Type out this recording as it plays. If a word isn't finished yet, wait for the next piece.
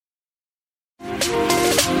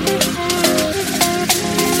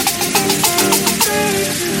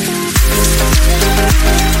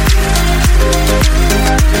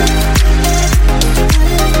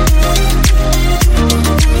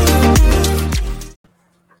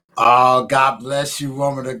Oh, God bless you,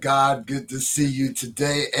 woman of God. Good to see you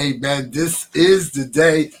today. Amen. This is the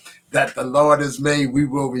day that the Lord has made. We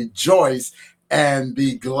will rejoice and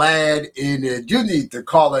be glad in it. You need to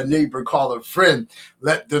call a neighbor, call a friend.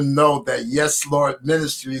 Let them know that Yes, Lord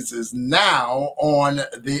Ministries is now on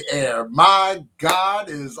the air. My God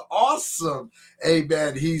is awesome.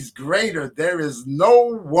 Amen. He's greater. There is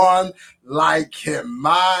no one like him.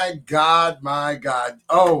 My God, my God.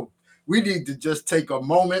 Oh, we need to just take a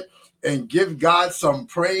moment and give God some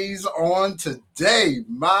praise on today.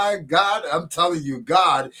 My God, I'm telling you,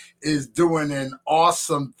 God is doing an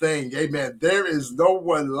awesome thing. Amen. There is no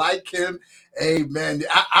one like him. Amen.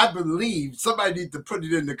 I believe somebody need to put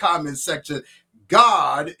it in the comment section.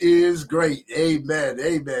 God is great. Amen.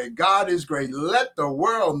 Amen. God is great. Let the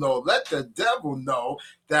world know, let the devil know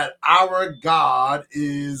that our God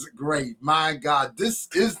is great. My God, this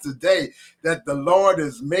is the day that the Lord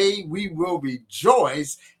has made. We will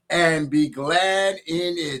rejoice and be glad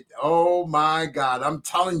in it. Oh my God, I'm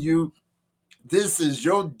telling you, this is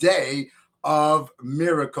your day of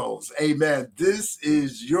miracles. Amen. This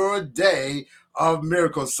is your day of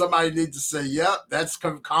miracles. Somebody needs to say, yep, that's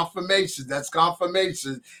confirmation. That's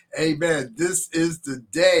confirmation. Amen. This is the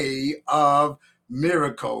day of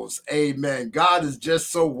miracles. Amen. God is just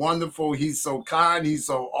so wonderful. He's so kind. He's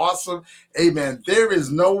so awesome. Amen. There is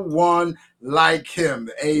no one like him.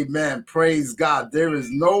 Amen. Praise God. There is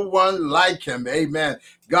no one like him. Amen.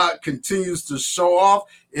 God continues to show off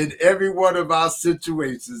in every one of our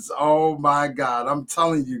situations. Oh my God. I'm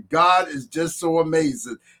telling you, God is just so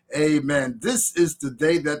amazing. Amen. This is the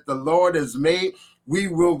day that the Lord has made. We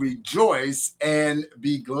will rejoice and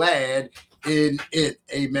be glad in it.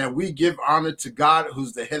 Amen. We give honor to God,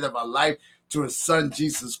 who's the head of our life, to his son,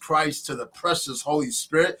 Jesus Christ, to the precious Holy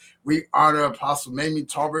Spirit. We honor Apostle Mamie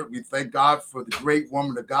Tarbert. We thank God for the great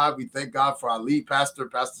woman of God. We thank God for our lead pastor,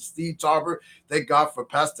 Pastor Steve Tarbert. Thank God for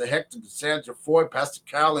Pastor Hector, Cassandra Ford, Pastor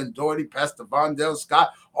Carolyn Doherty, Pastor Vondell Scott,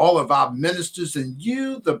 all of our ministers, and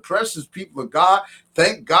you, the precious people of God.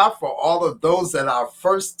 Thank God for all of those that are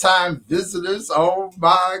first-time visitors. Oh,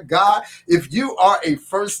 my God. If you are a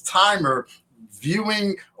first-timer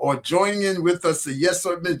viewing or joining in with us, a yes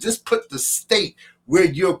or no, just put the state where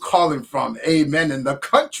you're calling from. Amen. And the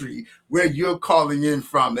country where you're calling in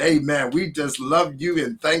from. Amen. We just love you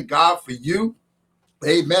and thank God for you.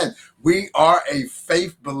 Amen. We are a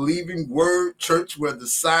faith-believing word church where the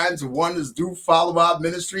signs and wonders do follow our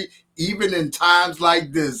ministry, even in times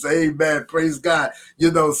like this. Amen. Praise God.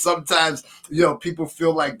 Sometimes, people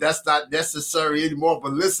feel like that's not necessary anymore.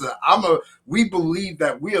 But listen, we believe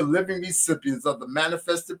that we are living recipients of the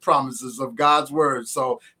manifested promises of God's word.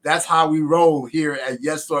 So that's how we roll here at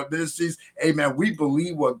Yes Lord Ministries. Amen. We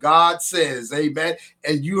believe what God says. Amen.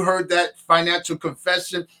 And you heard that financial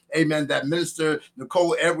confession. Amen. That Minister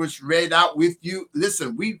Nicole Edwards read out with you.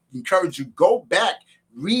 Listen, we encourage you, go back,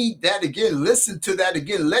 read that again, listen to that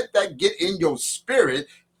again. Let that get in your spirit.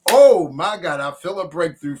 Oh my God, I feel a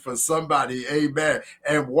breakthrough for somebody. Amen.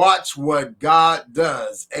 And watch what God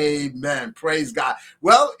does. Amen. Praise God.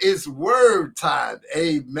 Well, it's word time.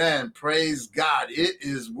 Amen. Praise God. It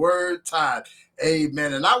is word time.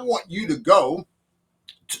 Amen. And I want you to go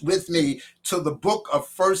with me to the book of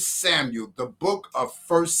First Samuel,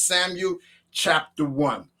 chapter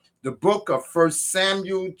 1. The book of First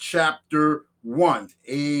Samuel, chapter 1.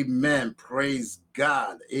 Amen. Praise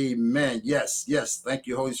God. Amen. Yes, yes. Thank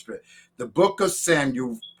you, Holy Spirit. The book of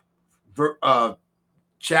Samuel,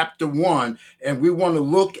 chapter 1, and we want to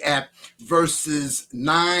look at verses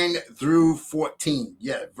 9 through 14.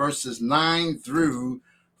 Yeah, verses 9 through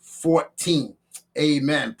 14.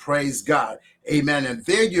 Amen. Praise God. Amen. And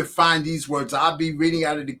there you find these words. I'll be reading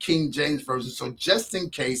out of the King James Version. So just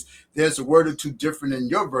in case there's a word or two different in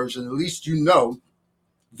your version, at least you know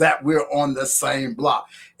that we're on the same block.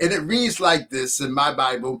 And it reads like this in my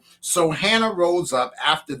Bible. So Hannah rose up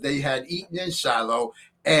after they had eaten in Shiloh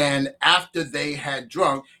and after they had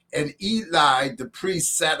drunk, and Eli the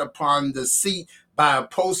priest sat upon the seat by a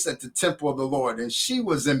post at the temple of the Lord. And she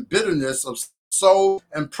was in bitterness of soul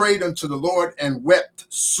and prayed unto the Lord and wept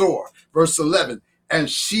sore. Verse 11, and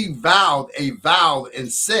she vowed a vow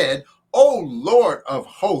and said, O Lord of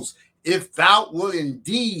hosts, if thou wilt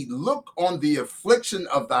indeed look on the affliction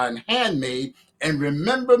of thine handmaid, and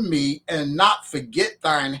remember me, and not forget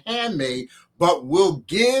thine handmaid, but will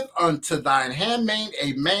give unto thine handmaid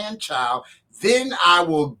a man child, then I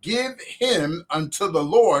will give him unto the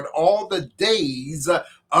Lord all the days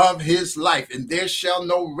of his life, and there shall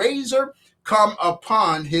no razor come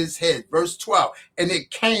upon his head. Verse 12. And it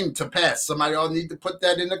came to pass. Somebody all need to put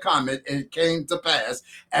that in the comment. It came to pass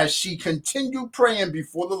as she continued praying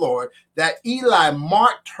before the Lord that Eli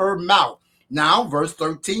marked her mouth. Now, verse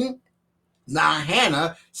 13. Now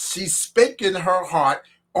Hannah, she spake in her heart,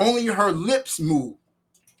 only her lips moved,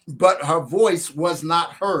 but her voice was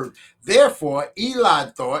not heard. Therefore Eli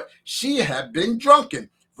thought she had been drunken.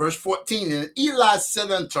 Verse 14, and Eli said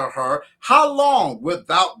unto her, how long wilt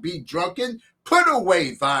thou be drunken? Put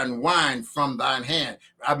away thine wine from thine hand.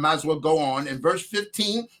 I might as well go on. In verse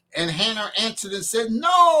 15, and Hannah answered and said,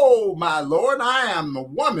 no, my Lord, I am a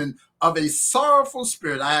woman of a sorrowful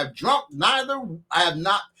spirit. I have drunk neither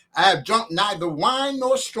wine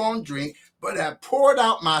nor strong drink, but have poured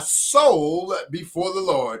out my soul before the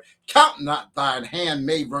Lord. Count not thine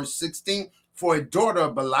handmaid, verse 16, for a daughter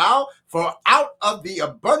of Belial, for out of the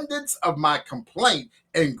abundance of my complaint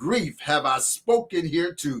and grief have I spoken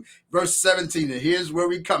hereto. Verse 17, and here's where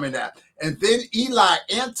we coming at. And then Eli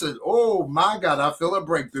answered, oh my God, I feel a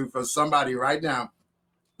breakthrough for somebody right now.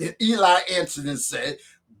 And Eli answered and said,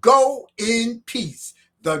 go in peace.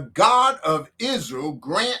 The God of Israel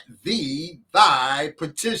grant thee thy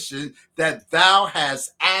petition that thou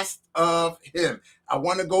hast asked of him. I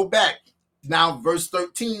want to go back. Now, verse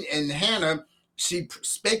 13, and Hannah, she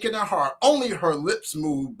spake in her heart, only her lips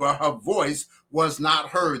moved, but her voice was not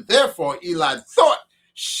heard. Therefore, Eli thought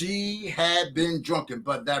she had been drunken.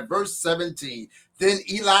 But that verse 17, then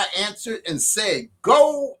Eli answered and said,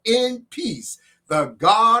 go in peace. The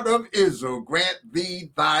God of Israel grant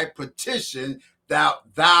thee thy petition that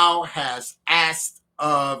thou hast asked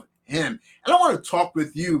of him. And I want to talk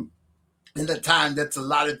with you in the time that's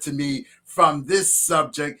allotted to me from this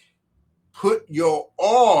subject. Put your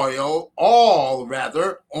all on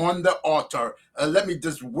the altar. Let me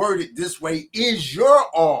just word it this way. Is your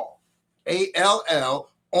all, A-L-L,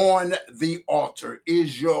 on the altar?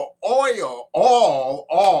 Is your oil, all,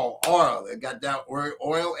 oil? I got that word,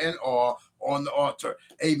 oil and all, on the altar.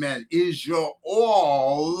 Amen. Is your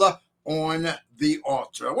all on the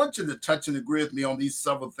altar? I want you to touch and agree with me on these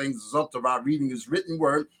several things. As a result of our reading his written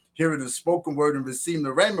word, hearing the spoken word, and receiving the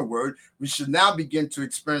rhema word, we should now begin to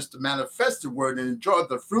experience the manifested word and enjoy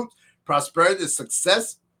the fruit, prosperity,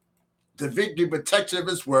 success, the victory, protection of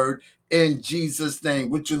his word in Jesus' name.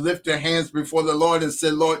 Would you lift your hands before the Lord and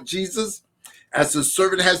say, Lord Jesus, as the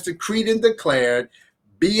servant has decreed and declared,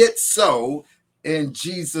 be it so in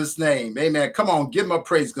Jesus' name. Amen. Come on, give him a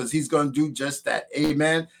praise because he's going to do just that.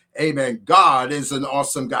 Amen. Amen. God is an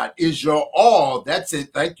awesome God. Is your all, that's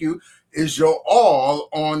it. Thank you. Is your all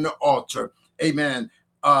on the altar. Amen.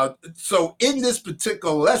 So in this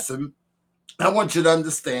particular lesson, I want you to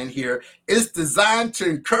understand here, it's designed to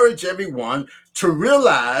encourage everyone to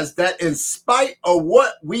realize that in spite of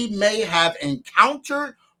what we may have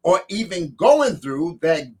encountered or even going through,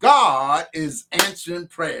 that God is answering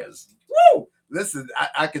prayers. Woo! Listen,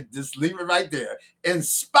 I could just leave it right there. In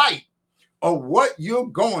spite of what you're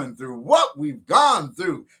going through, what we've gone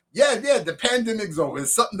through. Yeah, the pandemic's over.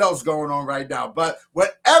 There's something else going on right now. But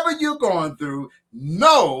whatever you're going through,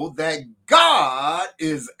 know that God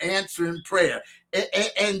is answering prayer.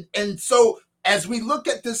 And so as we look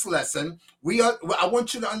at this lesson, I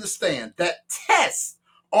want you to understand that tests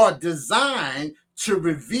are designed to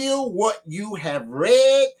reveal what you have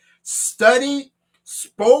read, studied,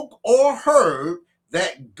 spoke, or heard,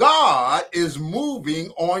 that God is moving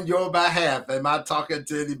on your behalf. Am I talking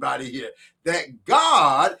to anybody here? That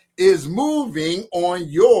God is moving on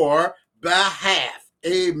your behalf.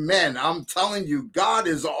 Amen. I'm telling you, God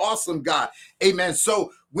is an awesome God. Amen.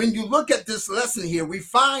 So when you look at this lesson here, we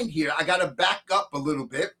find here, I got to back up a little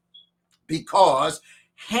bit because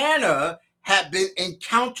Hannah had been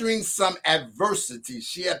encountering some adversity.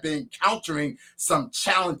 She had been encountering some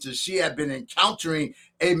challenges. She had been encountering,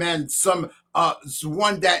 amen, some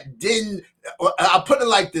one that didn't, I'll put it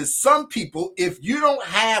like this. Some people, if you don't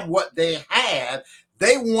have what they have,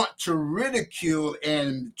 they want to ridicule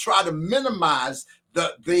and try to minimize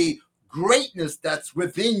the greatness that's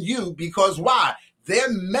within you, because why?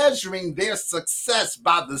 They're measuring their success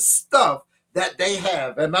by the stuff that they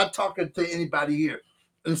have. Am I talking to anybody here?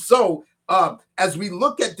 And so as we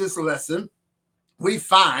look at this lesson, we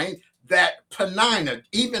find that Peninnah,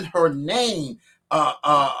 even her name,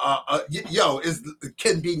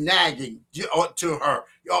 can be nagging to her.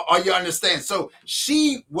 You understand? So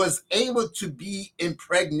she was able to be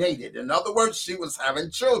impregnated. In other words, she was having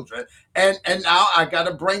children. And now I got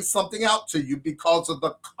to bring something out to you because of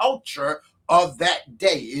the culture of that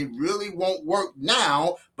day. It really won't work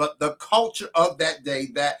now, but the culture of that day,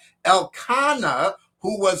 that Elkanah,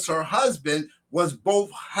 who was her husband, was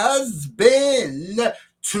both husband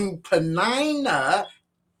to Penina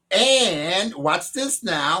and watch this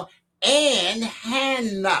now, and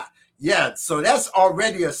Hannah. Yeah, so that's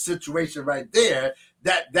already a situation right there.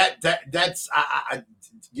 That's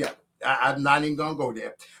yeah. I'm not even gonna go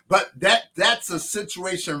there, but that's a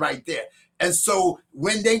situation right there. And so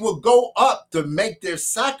when they will go up to make their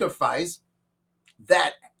sacrifice,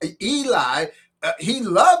 that Eli, he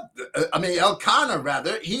loved, I mean, Elkanah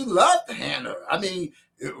rather, he loved Hannah. I mean,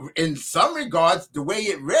 in some regards, the way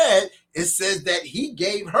it read, it says that he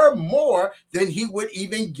gave her more than he would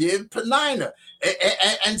even give Penina.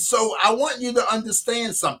 And so I want you to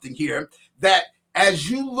understand something here, that as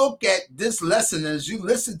you look at this lesson, as you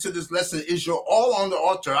listen to this lesson, is you're all on the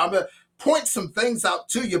altar. I'm going to point some things out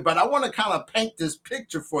to you, but I want to kind of paint this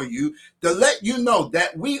picture for you to let you know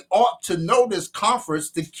that we ought to know this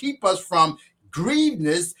conference to keep us from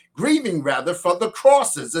grieving rather for the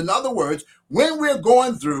crosses. In other words, when we're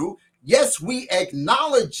going through, yes, we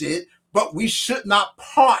acknowledge it, but we should not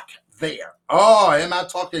park there. Oh, am I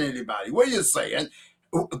talking to anybody? What are you saying?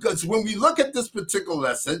 Because when we look at this particular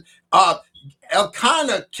lesson,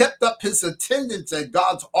 Elkanah kept up his attendance at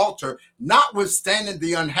God's altar, notwithstanding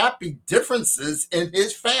the unhappy differences in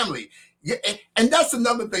his family. Yeah, and that's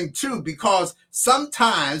another thing too, because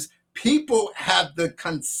sometimes people have the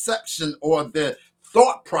conception or the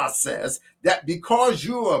thought process that because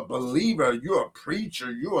you're a believer, you're a preacher,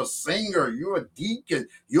 you're a singer, you're a deacon,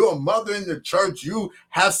 you're a mother in the church, you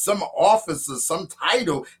have some office or some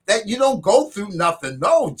title, that you don't go through nothing.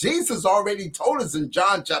 No, Jesus already told us in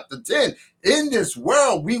John chapter 10, in this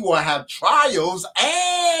world we will have trials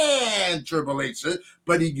and tribulation,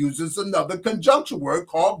 but he uses another conjunction word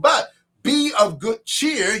called but. Be of good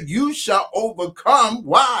cheer, you shall overcome.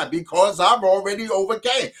 Why? Because I've already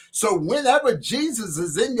overcame. So whenever Jesus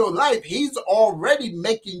is in your life, he's already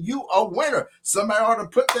making you a winner. Somebody ought to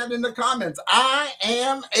put that in the comments. I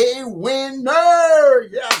am a winner.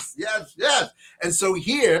 Yes, yes, yes. And so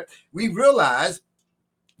here we realize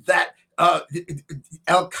that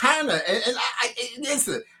Elkanah, and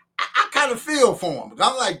listen, I kind of feel for him.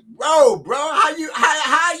 I'm like, bro, how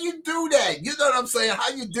you do that? You know what I'm saying? How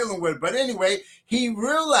you dealing with it? But anyway, he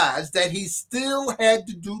realized that he still had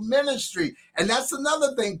to do ministry. And that's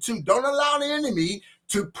another thing too. Don't allow the enemy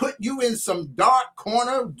to put you in some dark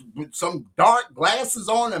corner with some dark glasses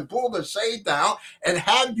on and pull the shade down and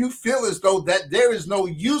have you feel as though that there is no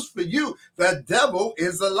use for you. The devil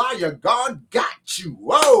is a liar. God got you.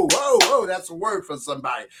 Whoa, whoa, whoa. That's a word for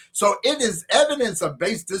somebody. So it is evidence of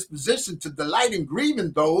base disposition to delight in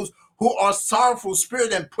grieving those who are sorrowful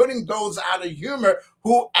spirit and putting those out of humor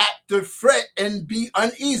who act to fret and be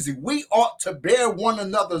uneasy. We ought to bear one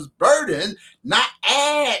another's burden, not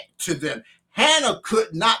add to them. Hannah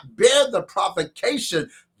could not bear the provocation.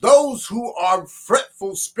 Those who are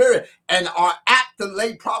fretful spirit and are apt to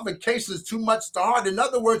lay provocations too much to heart. In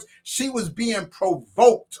other words, she was being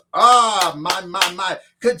provoked. My.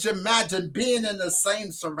 Could you imagine being in the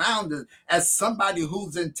same surroundings as somebody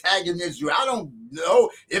who's antagonist you? I don't know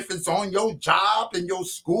if it's on your job, in your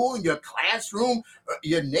school, in your classroom,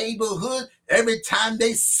 your neighborhood. Every time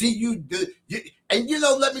they see you, and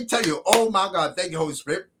let me tell you, oh my God, thank you, Holy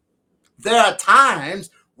Spirit. There are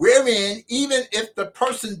times wherein even if the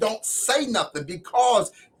person don't say nothing,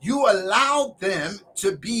 because you allow them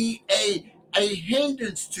to be a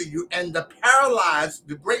hindrance to you and to paralyze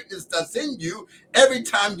the greatness that's in you every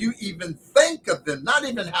time you even think of them, not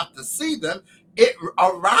even have to see them, it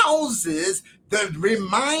arouses the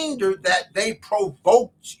reminder that they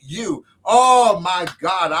provoked you. Oh my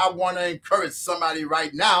God, I want to encourage somebody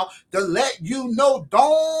right now to let you know,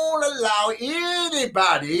 don't allow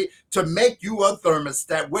anybody to make you a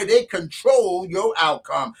thermostat where they control your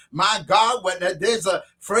outcome. My God, when there's a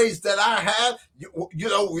phrase that I have,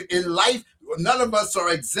 in life, none of us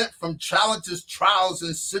are exempt from challenges, trials,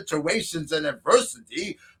 and situations and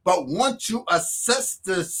adversity. But once you assess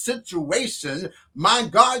the situation, my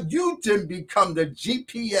God, you can become the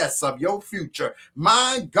GPS of your future.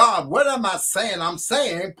 My God, what am I saying? I'm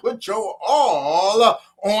saying put your all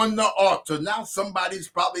on the altar. Now somebody's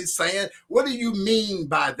probably saying, what do you mean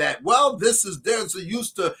by that? Well,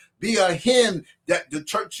 used to be a hymn that the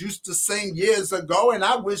church used to sing years ago, and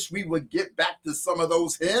I wish we would get back to some of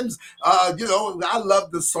those hymns. I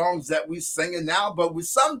love the songs that we singing now, but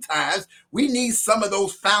sometimes we need some of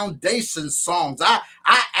those foundation songs. I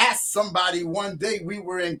asked somebody one day, we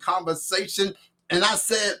were in conversation, and I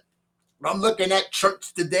said, I'm looking at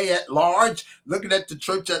church today at large, looking at the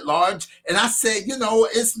church at large. And I said,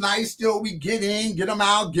 it's nice, we get in, get them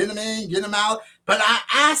out, get them in, get them out. But I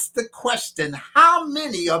asked the question, how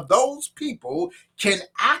many of those people can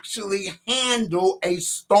actually handle a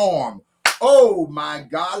storm? Oh my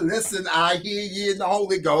God, listen, I hear you in the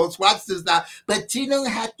Holy Ghost. Watch this now. But you don't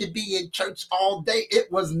have to be in church all day.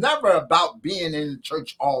 It was never about being in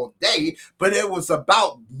church all day, but it was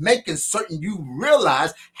about making certain you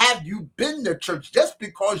realize, have you been to church? Just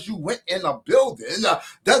because you went in a building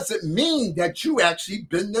doesn't mean that you actually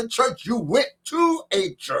been to church. You went to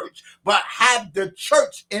a church, but have the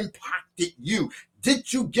church impacted you?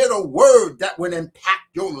 Did you get a word that would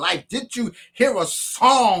impact your life? Did you hear a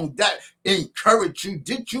song that encouraged you?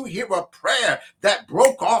 Did you hear a prayer that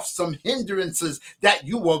broke off some hindrances that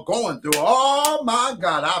you were going through? Oh my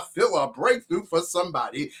God, I feel a breakthrough for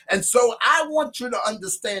somebody. And so I want you to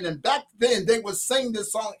understand, and back then they would sing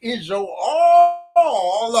this song, Is Your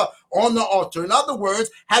All on the Altar? In other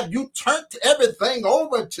words, have you turned everything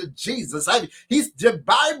over to Jesus? The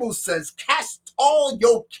Bible says, cast all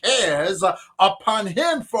your cares upon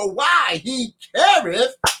him, for why? He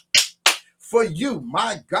careth for you.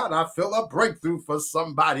 My God, I feel a breakthrough for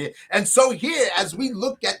somebody. And so here, as we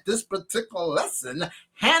look at this particular lesson,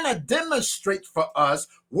 Hannah demonstrates for us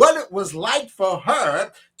what it was like for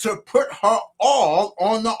her to put her all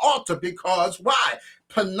on the altar. Because why?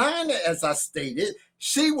 Peninnah, as I stated,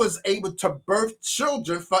 she was able to birth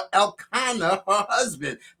children for Elkanah, her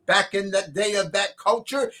husband. Back in the day of that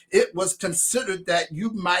culture, it was considered that you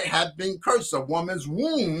might have been cursed. A woman's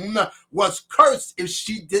womb was cursed if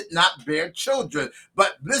she did not bear children.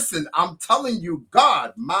 But listen, I'm telling you,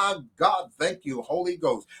 God, my God, thank you, Holy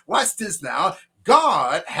Ghost. Watch this now.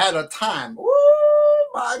 God had a time. Oh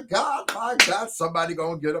my God, somebody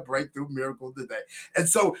gonna get a breakthrough miracle today. And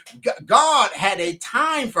so God had a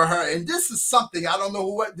time for her. And this is something, I don't know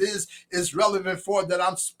what this is relevant for that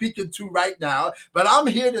I'm speaking to right now, but I'm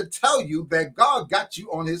here to tell you that God got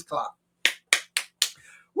you on his clock.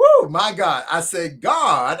 Woo, my God. I said,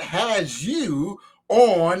 God has you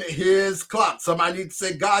on his clock. Somebody needs to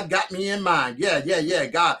say, God got me in mind. Yeah.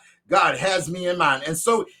 God has me in mind. And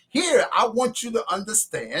so here, I want you to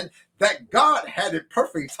understand that God had a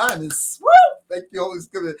perfect time. And woo, thank you, Holy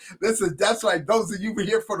Spirit. Listen, that's right. Those of you who are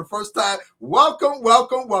here for the first time, welcome,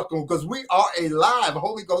 because we are a live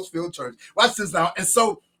Holy Ghost filled church. Watch this now. And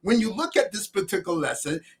so when you look at this particular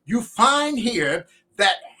lesson, you find here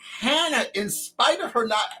that Hannah, in spite of her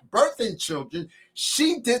not birthing children,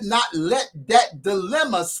 she did not let that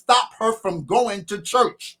dilemma stop her from going to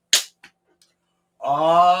church.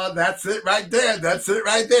 Oh, that's it right there. That's it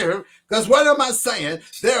right there. Because what am I saying?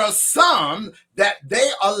 There are some that they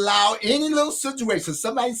allow any little situation.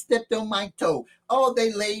 Somebody stepped on my toe. Oh,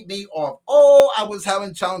 they laid me off. Oh, I was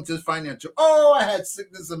having challenges financial. Oh, I had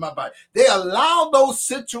sickness in my body. They allow those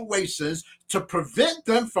situations to prevent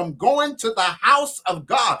them from going to the house of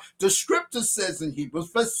God. The scripture says in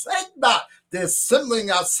Hebrews, forsake not the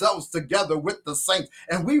assembling ourselves together with the saints.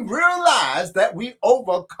 And we realize that we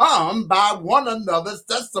overcome by one another's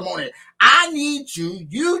testimony. I need you.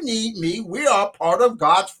 You need me. We are part of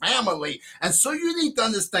God's family. And so you need to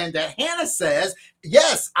understand that Hannah says,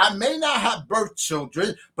 yes, I may not have birthed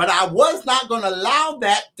children, but I was not going to allow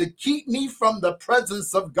that to keep me from the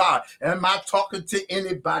presence of God. Am I talking to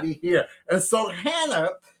anybody here? And so Hannah,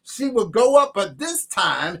 she would go up, but this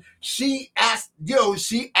time she asked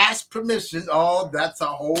permission. Oh, that's a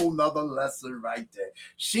whole nother lesson right there.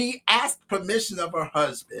 She asked permission of her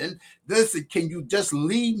husband. Listen, can you just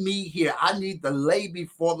leave me here? I need to lay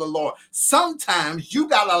before the Lord. Sometimes you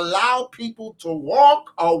got to allow people to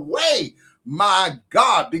walk away. My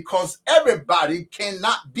God, because everybody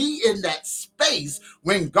cannot be in that space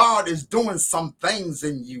when God is doing some things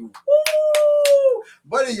in you. Woo!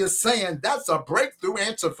 What are you saying? That's a breakthrough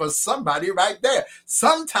answer for somebody right there.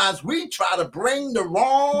 Sometimes we try to bring the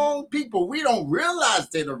wrong people. We don't realize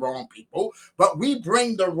they're the wrong people, but we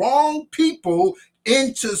bring the wrong people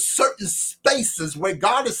into certain spaces where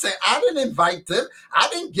God is saying, I didn't invite them. I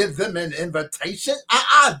didn't give them an invitation.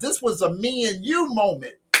 This was a me and you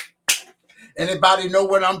moment. Anybody know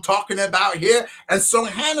what I'm talking about here? And so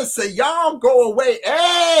Hannah said, y'all go away.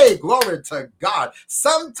 Hey, glory to God.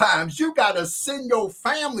 Sometimes you got to send your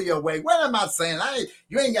family away. What am I saying?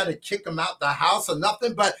 You ain't got to kick them out the house or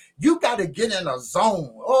nothing, but you got to get in a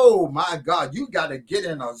zone. Oh my God, you got to get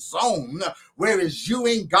in a zone where it's you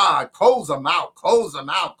and God. Close them out, close them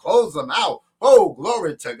out, close them out. Oh,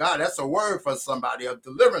 glory to God. That's a word for somebody, a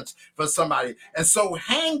deliverance for somebody. And so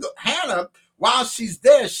Hannah while she's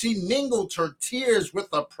there, she mingled her tears with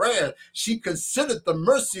her prayer. She considered the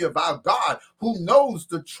mercy of our God who knows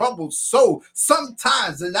the troubled soul.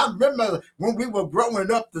 Sometimes, and I remember when we were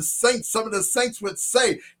growing up, some of the saints would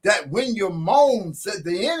say that when you moan, said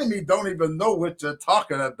the enemy don't even know what you're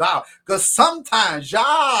talking about. Because sometimes,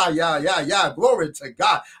 glory to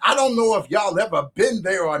God. I don't know if y'all ever been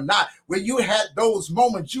there or not, where you had those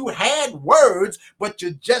moments, you had words, but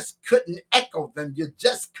you just couldn't echo them. You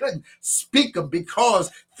just couldn't speak them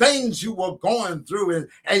because things you were going through,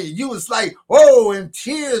 and you was like, oh, and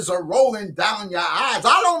tears are rolling down your eyes.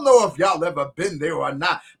 I don't know if y'all ever been there or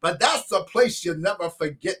not, but that's a place you never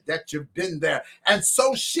forget that you've been there. And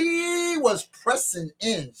so she was pressing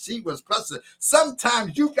in. She was pressing.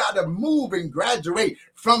 Sometimes you got to move and graduate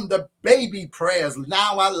from the baby prayers.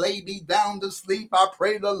 Now I lay me down to sleep. I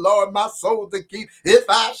pray the Lord my soul to keep. If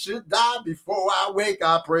I should die before I wake,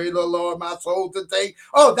 I pray the Lord my soul to take.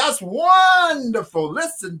 Oh, that's wonderful.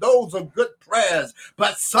 Listen, those are good prayers.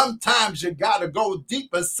 But sometimes you got to go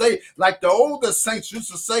deep and say, like the older saints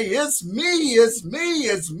used to say, it's me, it's me,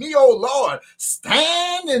 it's me, oh Lord,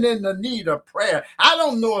 standing in the need of prayer. I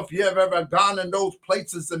don't know if you have ever gone in those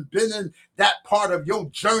places and been in that part of your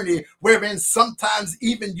journey wherein sometimes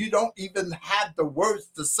even you don't even have the words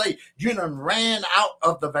to say. You done ran out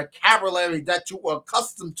of the vocabulary that you were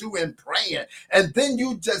accustomed to in praying. And then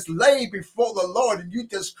you just lay before the Lord and you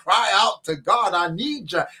just cry out to God, I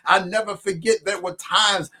need you. I never forget there were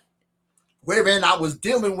times wherein I was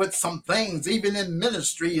dealing with some things, even in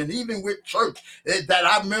ministry and even with church, that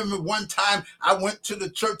I remember one time I went to the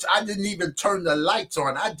church. I didn't even turn the lights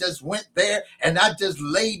on. I just went there and I just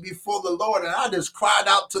laid before the Lord and I just cried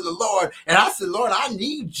out to the Lord. And I said, Lord, I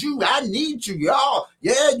need you. I need you, y'all.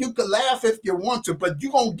 Yeah, you can laugh if you want to, but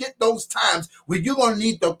you're going to get those times where you're going to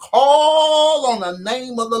need to call on the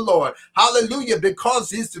name of the Lord. Hallelujah.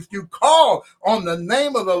 Because if you call on the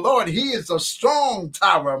name of the Lord, he is a strong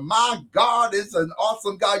tower. My God is an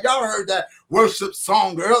awesome God. Y'all heard that worship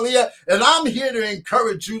song earlier, and I'm here to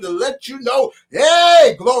encourage you, to let you know,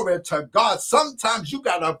 hey, glory to God. Sometimes you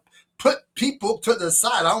got to put people to the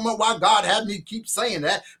side. I don't know why God had me keep saying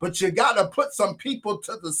that, but you got to put some people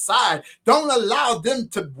to the side. Don't allow them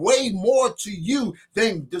to weigh more to you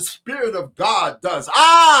than the Spirit of God does.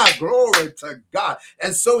 Glory to God.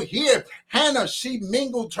 And so here, Hannah, she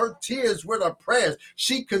mingled her tears with her prayers.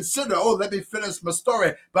 She considered, let me finish my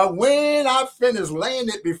story. But when I finished laying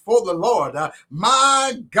it before the Lord,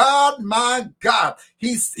 my God,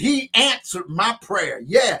 he answered my prayer.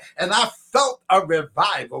 Yeah, and I felt a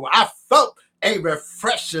revival. I felt a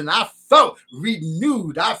refreshing. I felt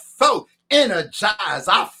renewed. I felt energized.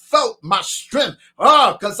 I felt my strength.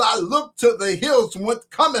 Because I looked to the hills from whence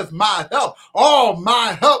cometh my help. All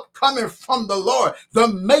my help coming from the Lord, the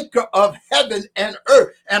maker of heaven and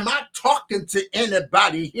earth. Am I talking to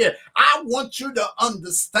anybody here? I want you to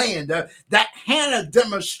understand that Hannah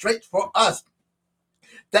demonstrates for us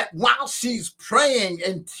that while she's praying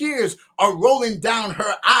and tears are rolling down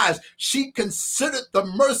her eyes, she considered the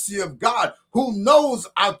mercy of God who knows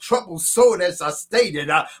our troubled soul, as I stated.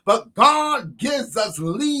 But God gives us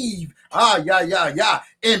leave,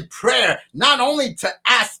 in prayer, not only to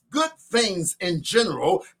ask good things in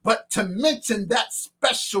general, but to mention that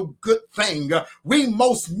special good thing we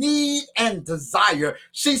most need and desire.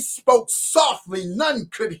 She spoke softly, none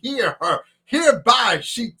could hear her. Hereby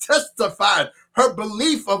she testified her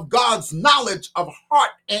belief of God's knowledge of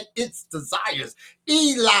heart and its desires.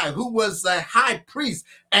 Eli, who was a high priest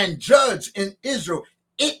and judge in Israel,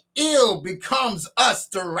 it ill becomes us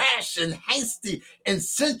to rash and hasty and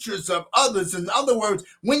censures of others. In other words,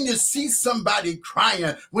 when you see somebody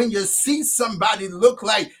crying, when you see somebody look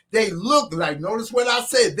like, notice what I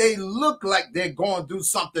said, they look like they're going through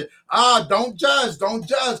something. Don't judge,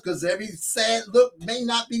 because every sad look may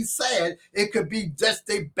not be sad. It could be just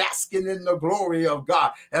a basking in the glory of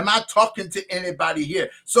God. Am I talking to anybody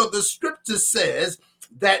here? So the scripture says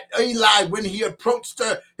that Eli, when he approached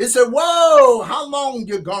her, he said, whoa, how long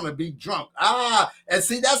you gonna be drunk? And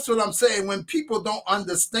see, that's what I'm saying. When people don't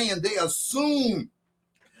understand, they assume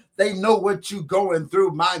they know what you're going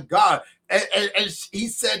through. My God. And he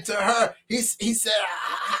said to her, he said,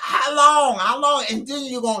 how long? And then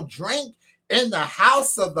you're going to drink in the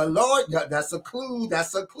house of the Lord? Yeah, that's a clue.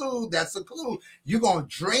 You're going to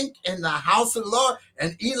drink in the house of the Lord?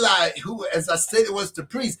 And Eli, who, as I said, it was the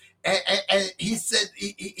priest, and he said,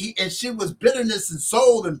 and she was bitterness and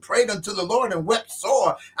soul and prayed unto the Lord and wept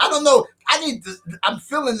sore. I don't know. I'm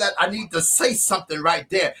feeling that I need to say something right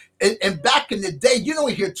there. And back in the day, you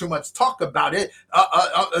don't hear too much talk about it,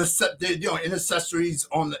 except intercessories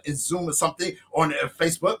on Zoom or something on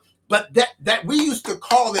Facebook. But that we used to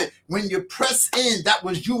call it, when you press in, that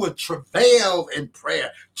was you would travail in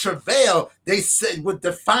prayer. Travail, they said, would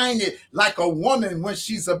define it like a woman when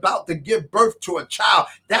she's about to give birth to a child.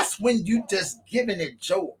 That's when you just giving it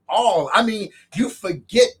your all. I mean, you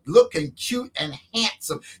forget looking cute and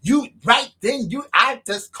handsome. You right then, I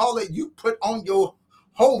just call it, you put on your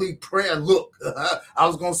holy prayer look. I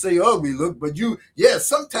was going to say ugly look, but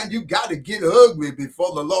sometimes you got to get ugly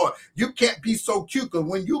before the Lord. You can't be so cute, because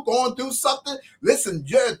when you're going through something, listen,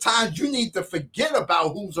 there are times you need to forget about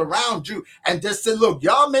who's around you and just say, look,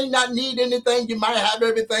 y'all may not need anything. You might have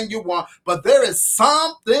everything you want, but there is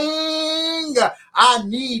something I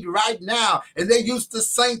need right now. And they used to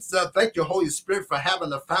saints, thank you, Holy Spirit, for having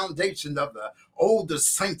the foundation of the older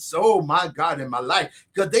saints, oh my God, in my life,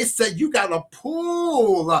 because they said you got to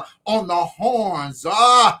pull on the horns.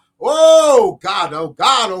 Oh God, oh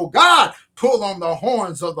God, oh God, pull on the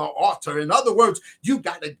horns of the altar. In other words, you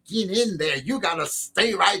got to get in there. You got to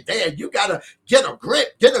stay right there. You got to get a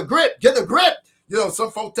grip, get a grip, get a grip. You know, some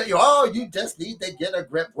folks tell you, oh, you just need to get a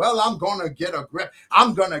grip. Well, I'm going to get a grip.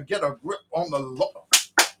 I'm going to get a grip on the Lord.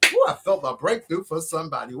 Ooh, I felt a breakthrough for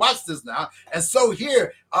somebody. Watch this now. And so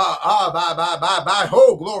here,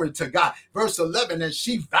 oh, glory to God. Verse 11, and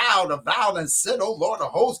she vowed a vow and said, oh Lord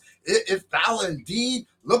of hosts, if thou indeed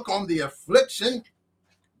look on the affliction,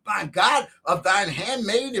 my God, of thine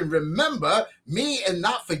handmaid, and remember me, and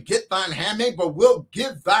not forget thine handmaid, but will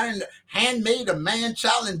give thine handmaid a man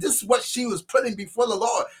child. And this is what she was putting before the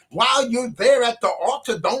Lord. While you're there at the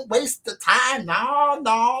altar, don't waste the time.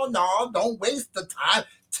 No, don't waste the time.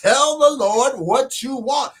 Tell the Lord what you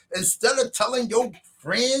want. Instead of telling your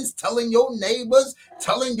friends, telling your neighbors,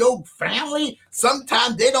 telling your family,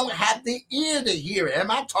 sometimes they don't have the ear to hear it. Am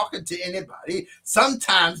I talking to anybody?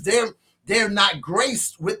 Sometimes they're not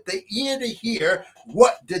graced with the ear to hear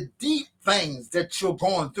what the deep things that you're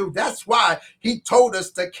going through. That's why he told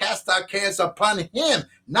us to cast our cares upon him,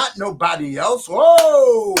 not nobody else.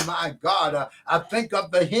 Oh my God. I think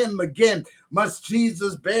of the hymn again. Must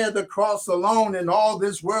Jesus bear the cross alone and all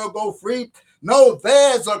this world go free? No,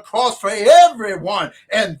 there's a cross for everyone,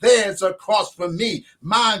 and there's a cross for me.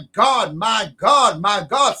 My God, my God, my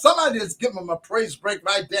God. Somebody just give them a praise break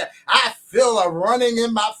right there. I feel a running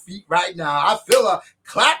in my feet right now. I feel a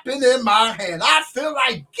clapping in my hand. I feel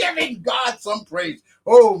like giving God some praise.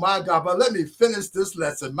 Oh, my God. But let me finish this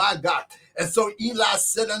lesson. My God. And so Eli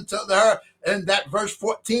said unto her in that verse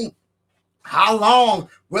 14, how long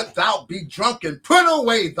wilt thou be drunken? Put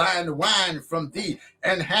away thine wine from thee.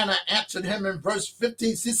 And Hannah answered him in verse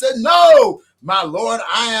 15. She said, no, my Lord,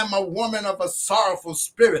 I am a woman of a sorrowful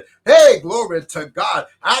spirit. Hey, glory to God.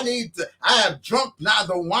 I have drunk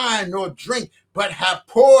neither wine nor drink, but have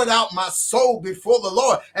poured out my soul before the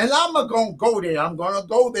Lord. And I'm going to go there. I'm going to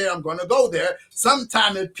go there. I'm going to go there.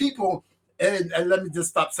 Sometime if people, and let me just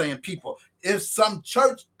stop saying people, if some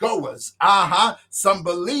church goers, some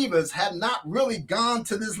believers have not really gone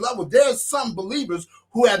to this level. There's some believers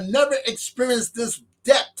who have never experienced this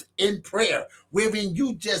depth in prayer, wherein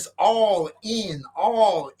you just all in.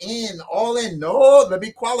 No, let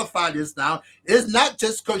me qualify this now. It's not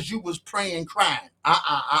just because you was praying, crying.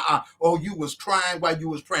 Or you was crying while you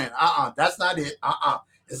was praying. That's not it.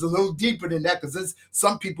 It's a little deeper than that, because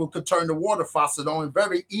some people could turn the water faucet on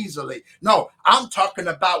very easily. No, I'm talking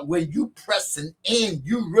about when you pressing in,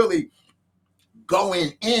 you really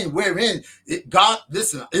going in, wherein God,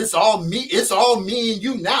 listen, it's all me and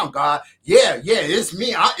you now, God. Yeah, it's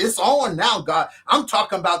me. It's on now, God. I'm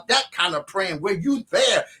talking about that kind of praying where you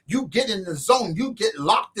there, you get in the zone, you get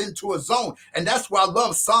locked into a zone. And that's why I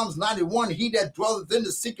love Psalms 91. He that dwelleth in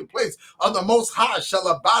the secret place of the Most High shall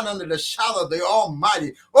abide under the shadow of the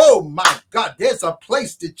Almighty. Oh my God, there's a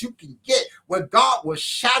place that you can get where God will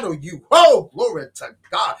shadow you. Oh, glory to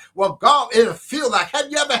God. Well, God, it'll feel like,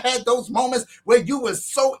 have you ever had those moments where you was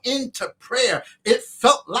so into prayer, it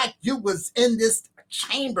felt like you was in this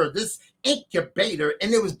chamber, this incubator,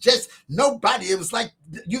 and it was just nobody. It was like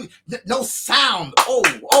no sound.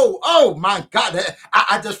 Oh my God.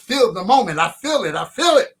 I just feel the moment. I feel it.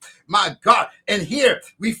 My God. And here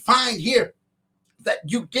we find here that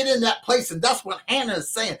you get in that place, and that's what Hannah is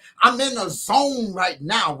saying. I'm in a zone right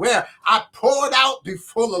now where I poured out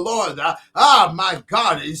before the Lord. My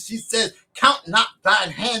God. And she says, count not thine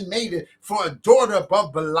handmaiden for a daughter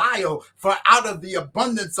above Belial, for out of the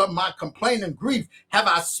abundance of my complaint and grief have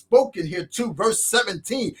I spoken here too. Verse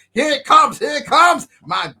 17. Here it comes.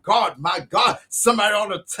 My God. Somebody ought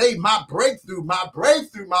to say, my breakthrough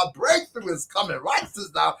is coming. Right this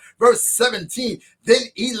now. Verse 17. Then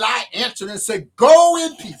Eli answered and said, go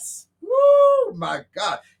in peace. Oh my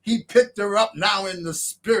God. He picked her up now in the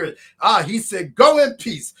spirit. He said, go in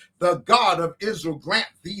peace. The God of Israel grant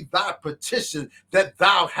thee thy petition that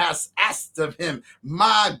thou hast asked of him.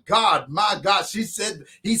 My God, my God. He said,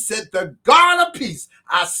 the God of peace.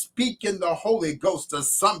 I speak in the Holy Ghost to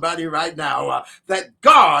somebody right now that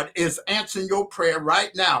God is answering your prayer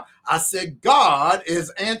right now. I said, God is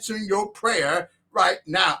answering your prayer right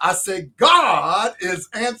now. I said, God is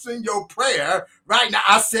answering your prayer right now.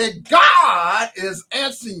 I said, God is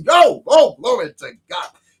answering oh, glory to God.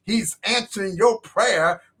 He's answering your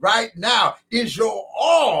prayer right now. Is your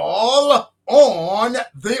all on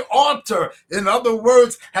the altar? In other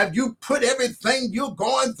words, have you put everything you're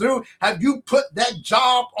going through? Have you put that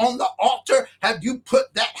job on the altar? Have you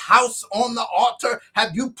put that house on the altar?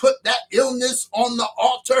 Have you put that illness on the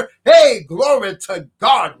altar? Hey, glory to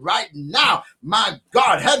God right now. My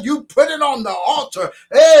God, have you put it on the altar?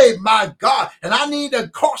 Hey, my God. And I need to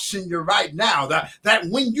caution you right now that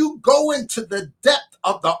when you go into the depth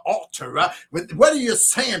of the altar, what are you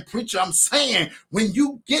saying, preacher? I'm saying when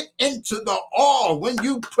you get into the all, when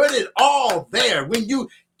you put it all there, when you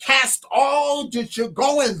cast all that you're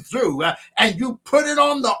going through and you put it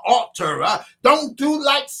on the altar. Don't do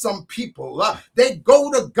like some people. They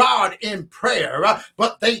go to God in prayer,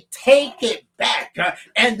 but they take it back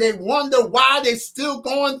and they wonder why they're still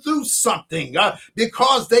going through something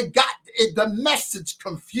because they got the message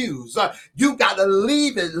confused. You got to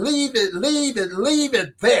leave it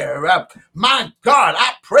there. My God,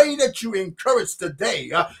 I pray that you encouraged today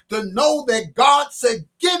to know that God said,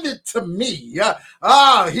 give it to me.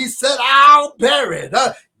 He said, I'll bear it.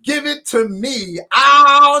 Give it to me.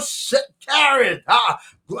 I'll carry it.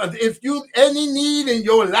 If you any need in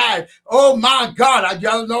your life, oh my God, I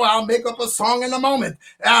don't know, I'll make up a song in a moment.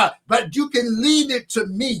 But you can leave it to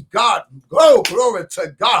me, God. Oh, glory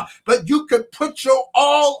to God. But you could put your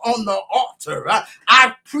all on the altar.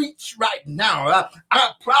 I preach right now.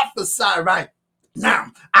 I prophesy right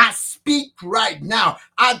now. I speak right now.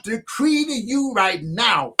 I decree to you right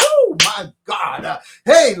now. Oh my God.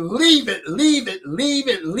 Hey, leave it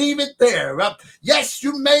there. Yes,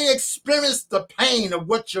 you may experience the pain of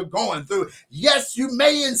what you're going through. Yes, you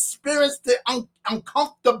may experience the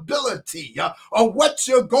uncomfortability of what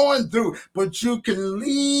you're going through, but you can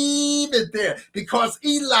leave it there because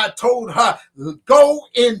Eli told her, go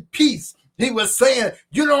in peace. He was saying,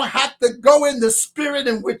 you don't have to go in the spirit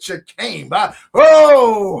in which you came.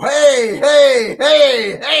 Oh, hey.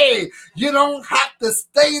 You don't have to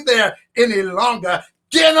stay there any longer.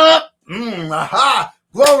 Get up.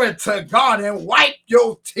 Glory to God, and wipe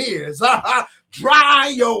your tears.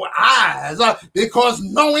 Dry your eyes because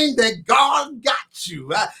knowing that God got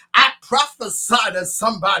you. I prophesy to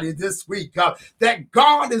somebody this week that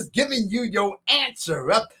God is giving you your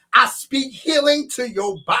answer. I speak healing to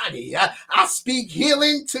your body. I speak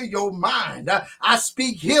healing to your mind. I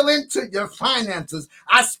speak healing to your finances.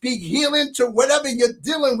 I speak healing to whatever you're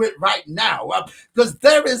dealing with right now, because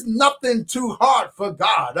there is nothing too hard for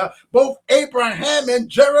God. Both Abraham and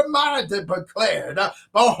Jeremiah declared,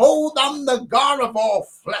 behold, I'm the God of all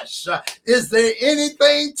flesh. Is there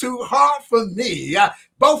anything too hard for me?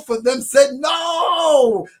 Both of them said,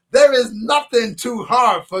 no, there is nothing too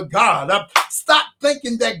hard for God. Stop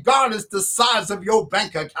thinking that God is the size of your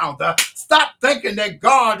bank account. Stop thinking that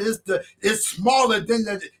God is smaller than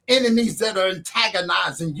the enemies that are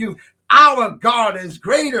antagonizing you. Our God is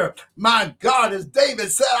greater. My God, as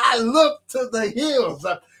David said, I look to the hills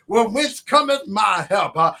from which cometh my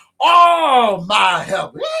help. All my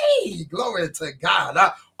help. Hey, glory to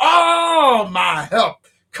God. All my help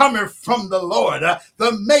coming from the Lord,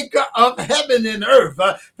 the maker of heaven and earth.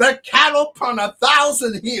 The cattle upon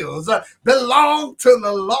 1,000 hills belong to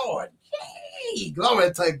the Lord. Yay,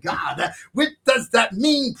 glory to God. What does that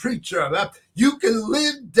mean, preacher? You can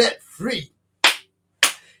live debt free.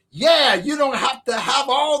 Yeah, you don't have to have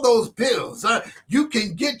all those bills. You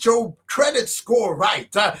can get your credit score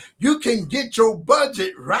right. You can get your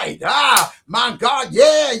budget right. My God.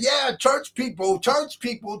 Yeah. Church people.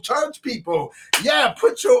 Yeah,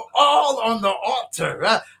 put your all on the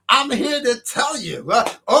altar. I'm here to tell you,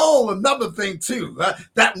 another thing too,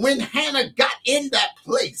 that when Hannah got in that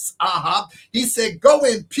place, he said, go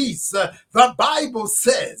in peace. The Bible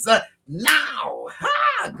says, now,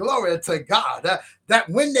 glory to God, that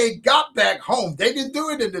when they got back home, they didn't do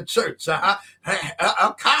it in the church.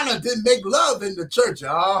 Elkanah didn't make love in the church.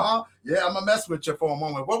 Yeah, I'm going to mess with you for a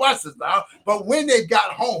moment. Well, watch this now. But when they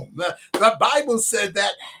got home, the Bible said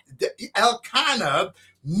that Elkanah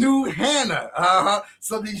knew Hannah.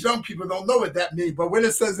 Some of these young people don't know what that means, but when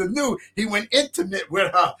it says he knew, he went intimate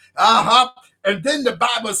with her. And then the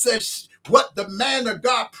Bible says what the man of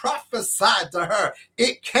God prophesied prophesied to her,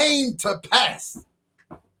 it came to pass.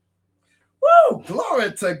 Woo!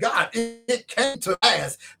 Glory to God. It came to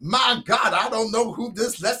pass. My God, I don't know who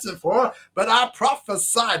this lesson for, but I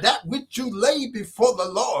prophesy that which you lay before the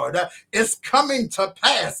Lord is coming to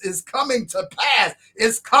pass. Is coming to pass.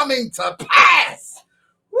 Is coming to pass.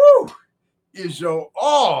 Woo! Is your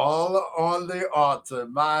all on the altar.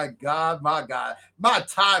 My God, my God. My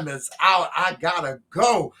time is out. I gotta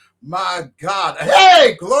go. My God.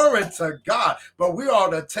 Hey, glory to God. But we ought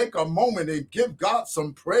to take a moment and give God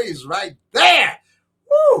some praise right there.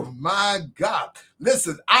 Woo, my God.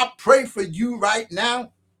 Listen, I pray for you right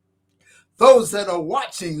now. Those that are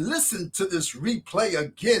watching, listen to this replay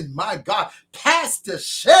again. My God, Pastor,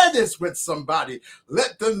 share this with somebody.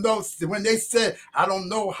 Let them know when they say, I don't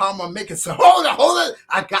know how I'm going to make it. Say, hold it.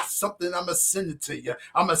 I got something. I'm going to send it to you.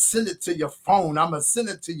 I'm going to send it to your phone. I'm going to send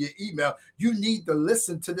it to your email. You need to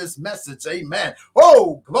listen to this message. Amen.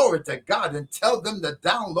 Oh, glory to God. And tell them to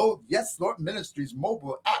download Yes Lord Ministries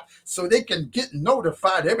mobile app so they can get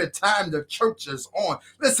notified every time the church is on.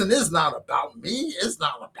 Listen, it's not about me. It's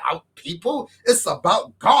not about people. It's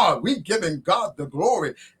about God. We're giving God the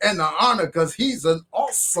glory and the honor because he's an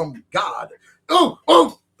awesome God. Ooh.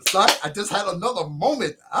 Sorry, I just had another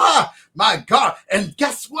moment. My God. And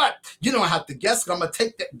guess what? You don't have to guess. I'm going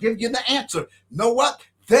to give you the answer. Know what?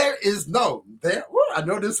 I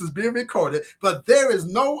know this is being recorded, but there is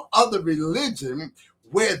no other religion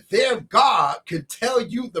where their God can tell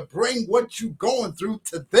you to bring what you're going through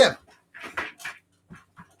to them.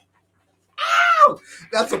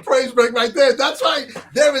 That's a praise break right there. That's right.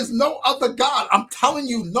 There is no other God. I'm telling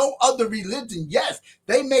you, no other religion. Yes,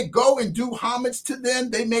 they may go and do homage to them.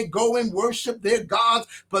 They may go and worship their gods,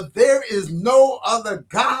 but there is no other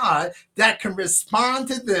God that can respond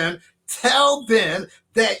to them. Tell them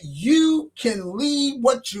that you can leave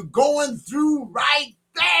what you're going through right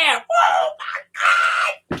there. Oh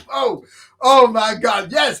my God. Oh my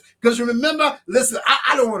God. Yes. Because remember, listen,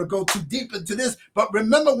 I don't want to go too deep into this, but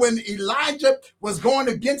remember when Elijah was going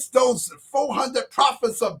against those 400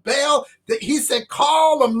 prophets of Baal, that he said,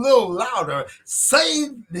 call them a little louder, say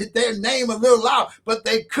their name a little loud, but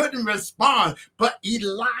they couldn't respond. But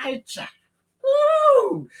Elijah,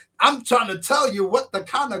 woo, I'm trying to tell you what the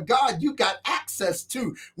kind of God you got access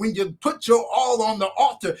to when you put your all on the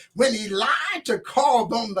altar. When Elijah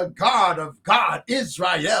called on the God of God,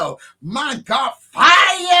 Israel, my God,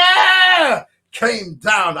 fire came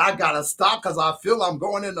down. I got to stop because I feel I'm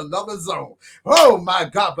going in another zone. Oh, my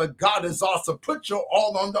God, but God is awesome. Put your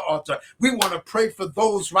all on the altar. We want to pray for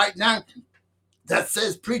those right now that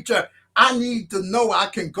says, preacher, I need to know I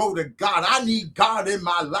can go to God. I need God in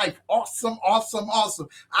my life. Awesome.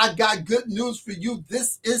 I got good news for you.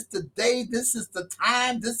 This is the day. This is the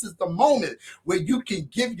time. This is the moment where you can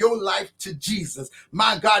give your life to Jesus.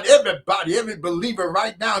 My God, everybody, every believer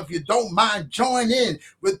right now, if you don't mind, join in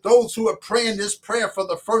with those who are praying this prayer for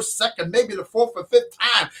the first, second, maybe the fourth or fifth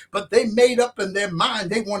time, but they made up in their mind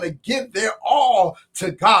they want to give their all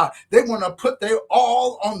to God. They want to put their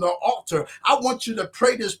all on the altar. I want you to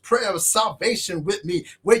pray this prayer of salvation with me,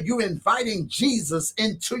 where you're inviting Jesus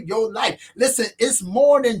into your life. Listen, it's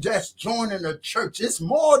more than just joining a church. It's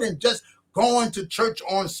more than just going to church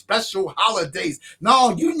on special holidays.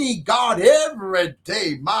 No, you need God every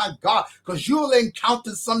day, my God, because you'll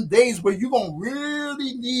encounter some days where you're going to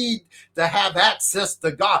really need to have access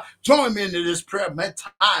to God. Join me into this prayer. My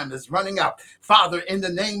time is running out. Father, in the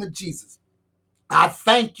name of Jesus, I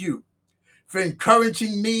thank you for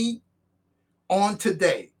encouraging me on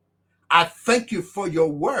today. I thank you for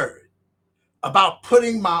your word about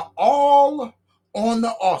putting my all on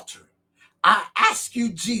the altar. I ask you,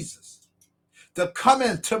 Jesus, to come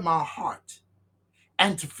into my heart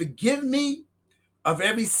and to forgive me of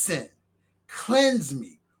every sin. Cleanse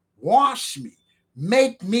me, wash me,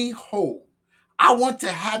 make me whole. I want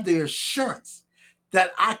to have the assurance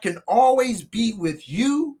that I can always be with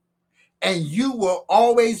you and you will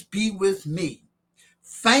always be with me.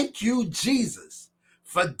 Thank you, Jesus,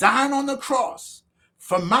 for dying on the cross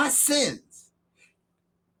for my sins.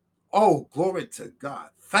 Oh, glory to God.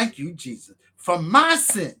 Thank you, Jesus, for my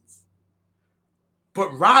sins,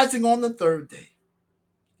 but rising on the third day,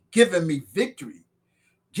 giving me victory,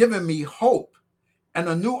 giving me hope, and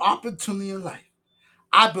a new opportunity in life.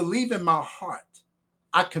 I believe in my heart.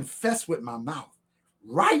 I confess with my mouth.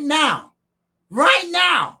 Right now,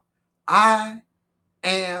 I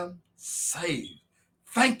am saved.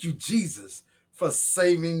 Thank you, Jesus, for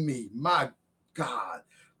saving me. My God.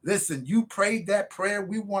 Listen, you prayed that prayer.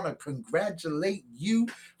 We want to congratulate you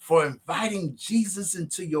for inviting Jesus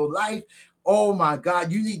into your life. Oh my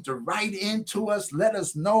God, you need to write into us. Let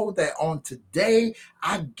us know that on today,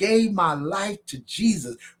 I gave my life to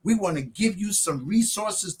Jesus. We want to give you some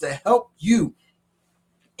resources to help you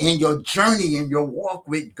in your journey, in your walk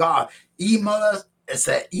with God. Email us. It's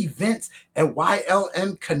at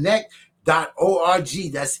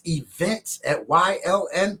events@ylmconnect.org. That's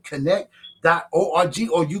events@ylmconnect.org.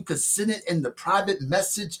 Or you could send it in the private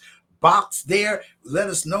message box there. Let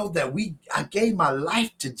us know that I gave my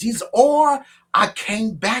life to Jesus, or I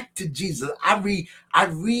came back to Jesus. I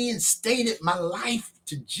reinstated my life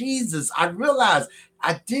to Jesus. I realized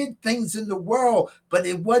I did things in the world, but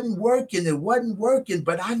it wasn't working.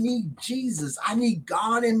 But I need Jesus. I need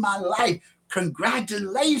God in my life.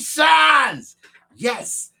 Congratulations.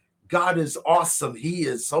 Yes, God is awesome. He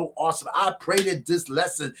is so awesome. I pray that this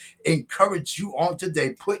lesson encourage you on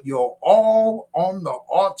today. Put your all on the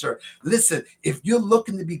altar. Listen, if you're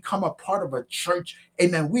looking to become a part of a church,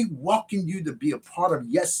 amen, we welcome you to be a part of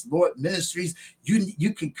Yes Lord Ministries.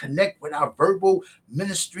 You can connect with our verbal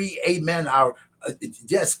ministry, amen, our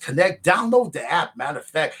yes, connect, download the app. Matter of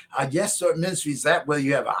fact, Yes Lord Ministries app, whether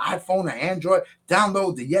you have an iPhone or Android,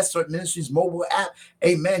 download the Yes Lord Ministries mobile app.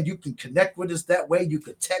 Amen. You can connect with us that way. You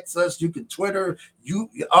can text us. You can Twitter.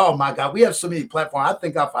 Oh my God, we have so many platforms. I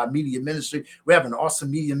thank God for our media ministry. We have an awesome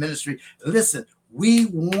media ministry. Listen, we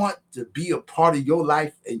want to be a part of your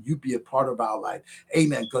life and you be a part of our life.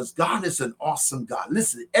 Amen. Because God is an awesome God.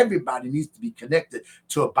 Listen, everybody needs to be connected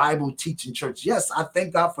to a Bible teaching church. Yes, I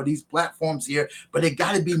thank God for these platforms here, but it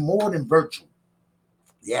got to be more than virtual.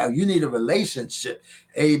 Yeah, you need a relationship.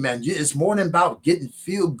 Amen. It's more than about getting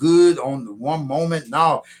feel good on the one moment.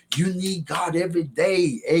 No, you need God every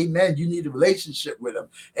day. Amen. You need a relationship with him.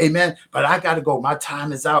 Amen. But I got to go. My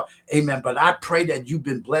time is out. Amen. But I pray that you've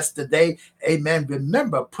been blessed today. Amen.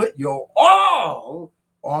 Remember, put your all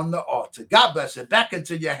on the altar. God bless you. Back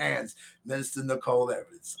into your hands, Minister Nicole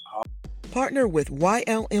Evans. Partner with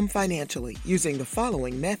YLM financially using the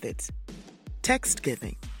following methods. Text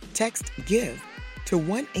giving. Text GIVE to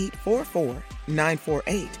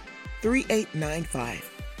 1-844-948-3895.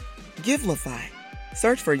 Givelify.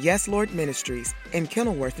 Search for Yes Lord Ministries in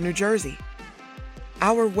Kenilworth, New Jersey.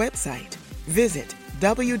 Our website. Visit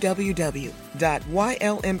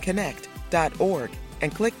www.ylmconnect.org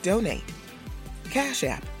and click Donate. Cash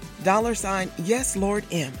App, $Yes Lord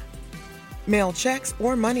M. Mail checks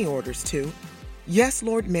or money orders to Yes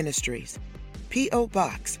Lord Ministries, P.O.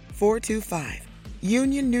 Box 425,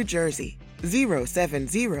 Union, New Jersey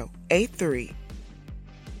 07083.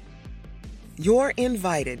 You're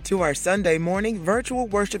invited to our Sunday morning virtual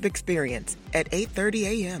worship experience at 8:30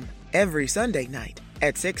 a.m. every Sunday night.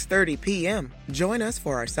 At 6:30 p.m., join us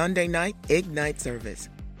for our Sunday night Ignite service.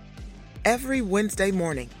 Every Wednesday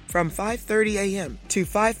morning from 5:30 a.m. to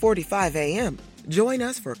 5:45 a.m., join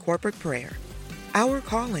us for corporate prayer. Our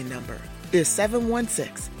call-in number is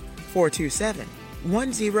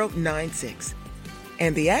 716-427-1096,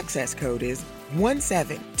 and the access code is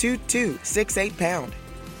 172268#.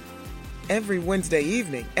 Every Wednesday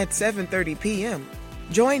evening at 7:30 p.m.,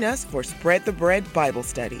 join us for Spread the Bread Bible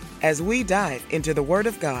Study as we dive into the Word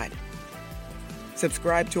of God.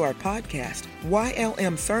 Subscribe to our podcast,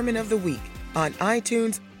 YLM Sermon of the Week, on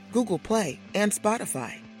iTunes, Google Play, and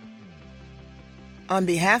Spotify. On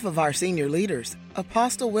behalf of our senior leaders,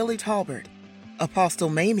 Apostle Willie Talbert, Apostle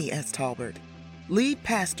Mamie S. Talbert, Lead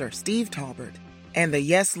Pastor Steve Talbert, and the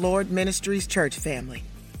Yes Lord Ministries Church family,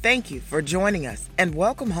 thank you for joining us and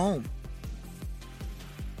welcome home.